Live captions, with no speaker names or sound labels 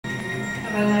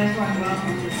A nice one.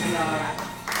 Welcome to Cigar.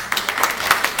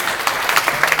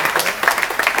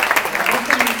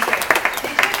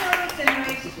 Did you notice in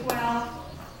race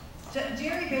 12,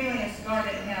 Jerry Bailey and Cigar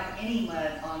didn't have any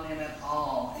mud on them at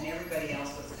all, and everybody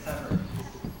else was covered.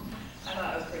 I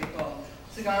thought it was pretty cool.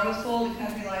 Cigar was sold to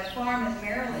Country Life Farm in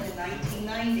Maryland in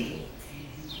 1990.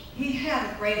 He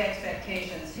had great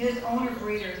expectations. His owner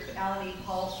breeders, Alan E.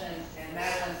 Paulson and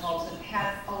Madeline Paulson,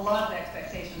 had a lot of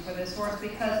expectation for this horse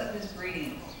because of his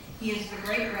breeding. He is the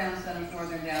great-grandson of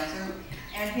Northern Dowser,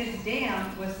 and his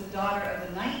dam was the daughter of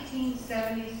the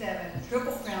 1977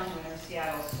 Triple Crown winner,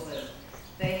 Seattle Slew.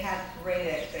 They had great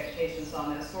expectations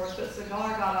on this horse, but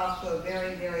Cigar got off to a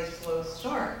very, very slow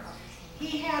start.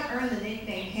 He had earned the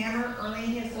nickname Hammer early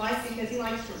in his life because he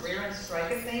likes to rear and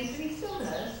strike at things, and he still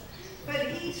does. But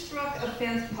he struck a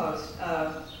fence post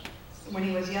when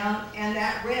he was young, and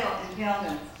that rail impaled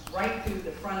him right through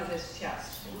the front of his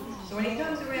chest. So when he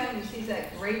comes around and he sees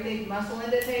that great big muscle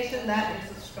indentation, that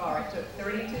is a scar. It took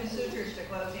 32 sutures to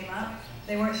close him up.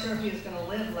 They weren't sure if he was going to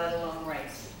live, let alone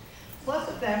race. Plus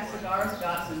the fact Cigar's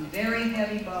got some very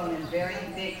heavy bone and very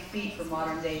big feet for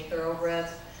modern day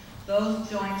thoroughbreds. Those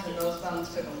joints and those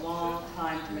bones took a long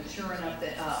time to mature enough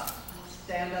to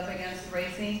stand up against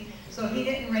racing. So he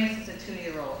didn't race as a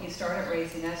 2-year-old. He started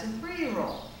racing as a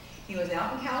 3-year-old. He was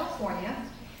out in California,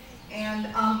 and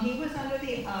he was under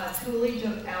the tutelage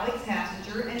of Alex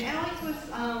Hassinger, and Alex was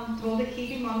told to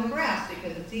keep him on the grass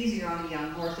because it's easier on a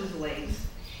young horse's legs.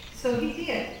 So he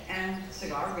did, and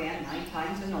Cigar ran 9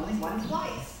 times and only won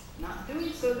twice. Not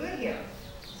doing so good here.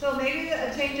 So maybe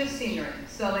a change of scenery.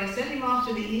 So they sent him off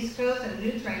to the East Coast and a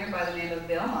new trainer by the name of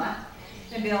Bill Mott.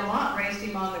 And Bill Mott raced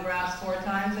him on the grass 4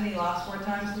 times, and he lost 4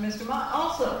 times to Mr. Mott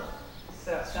also.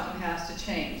 So something has to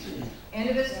change. End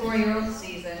of his 4-year-old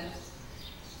season,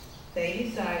 they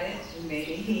decided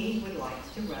maybe he would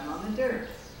like to run on the dirt.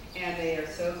 And they are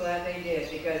so glad they did,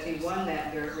 because he won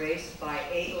that dirt race by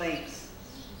 8 lengths,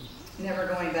 never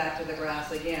going back to the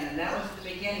grass again. And that was the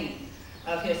beginning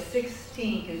of his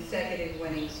 16 consecutive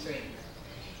winning streak.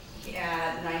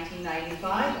 At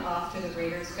 1995, off to the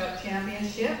Breeders' Cup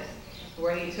Championship,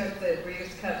 where he took the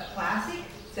Breeders' Cup Classic,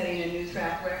 setting a new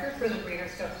track record for the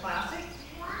Breeders' Cup Classic.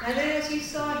 And then, as you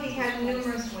saw, he had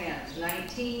numerous wins.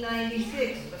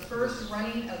 1996, the first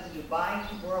running of the Dubai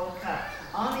World Cup.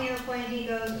 On the airplane he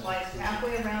goes, flies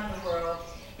halfway around the world.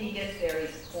 He gets there,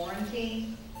 he's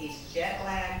quarantined, he's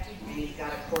jet-lagged, and he's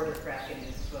got a quarter crack in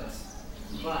his foot.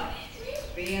 But,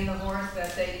 being the horse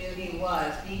that they knew he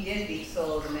was, he did beat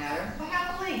Solo the Matter by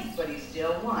half a length, but he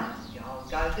still won. All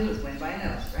he's got to do is win by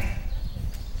nose, right?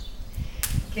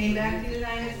 Came back to the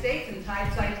United States and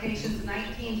tied Citation's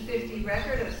 1950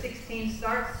 record of 16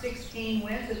 starts, 16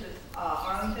 wins at the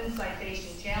Arlington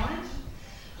Citation Challenge.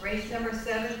 Race number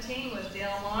 17 was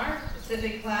Del Mar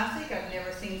Pacific Classic. I've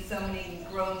never seen so many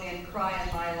grown men cry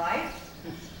in my life.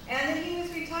 And then he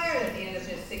was retired at the end of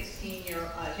his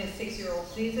 6-year-old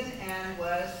season and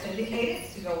was syndicated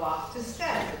to go off to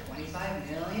stud for $25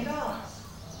 million.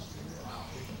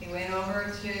 He went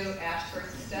over to Ashford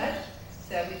Stud.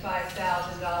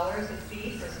 $75,000 a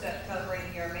fee for stud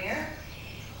covering your mare.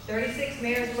 36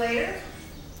 mares later,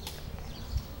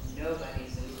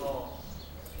 nobody's involved.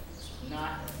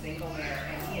 Not a single mare,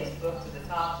 and he is booked to the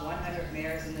top 100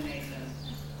 mares in the nation.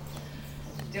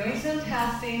 Doing some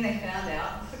testing, they found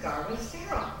out the Cigar was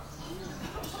sterile.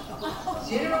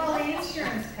 General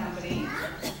Insurance Company,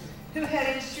 who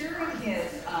had insured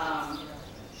his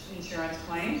insurance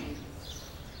claim,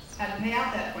 had to pay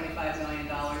out that $25 million,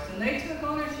 and they took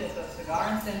ownership of Cigar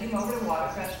and sent him over to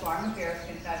Watercrest Farm in Paris,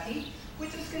 Kentucky,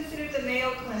 which is considered the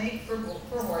Mayo Clinic for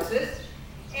horses.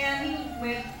 And he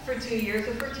went for 2 years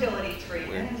of fertility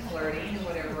treatment and flirting and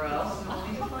whatever else, and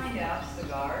only to find out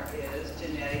Cigar is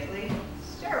genetically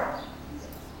sterile.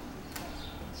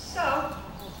 So,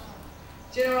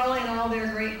 Generali and all their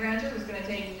great grandeur was going to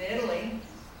take him to Italy,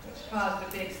 which caused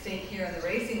a big stink here in the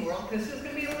racing world, because who's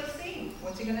going to be able to see him?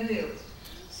 What's he going to do?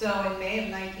 So in May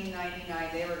of 1999,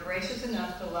 they were gracious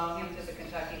enough to loan him to the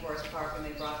Kentucky Horse Park, and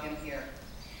they brought him here.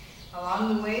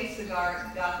 Along the way,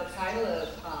 Cigar got the title of,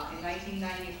 in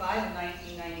 1995 and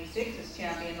 1996, as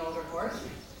champion older horse.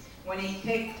 When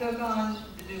he took on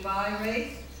the Dubai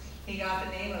race, he got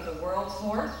the name of the world's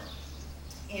horse.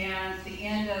 And at the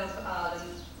end of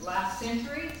the last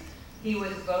century, he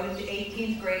was voted the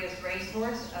 18th greatest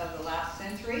racehorse of the last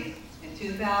century. In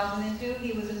 2002,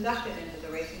 he was inducted into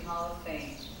the Racing Hall of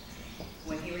Fame.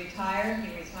 When he retired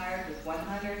with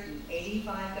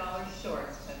 $185 short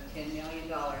of $10 million in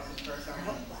purse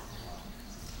earnings.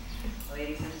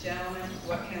 Ladies and gentlemen,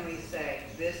 what can we say?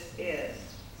 This is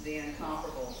the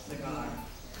incomparable Cigar.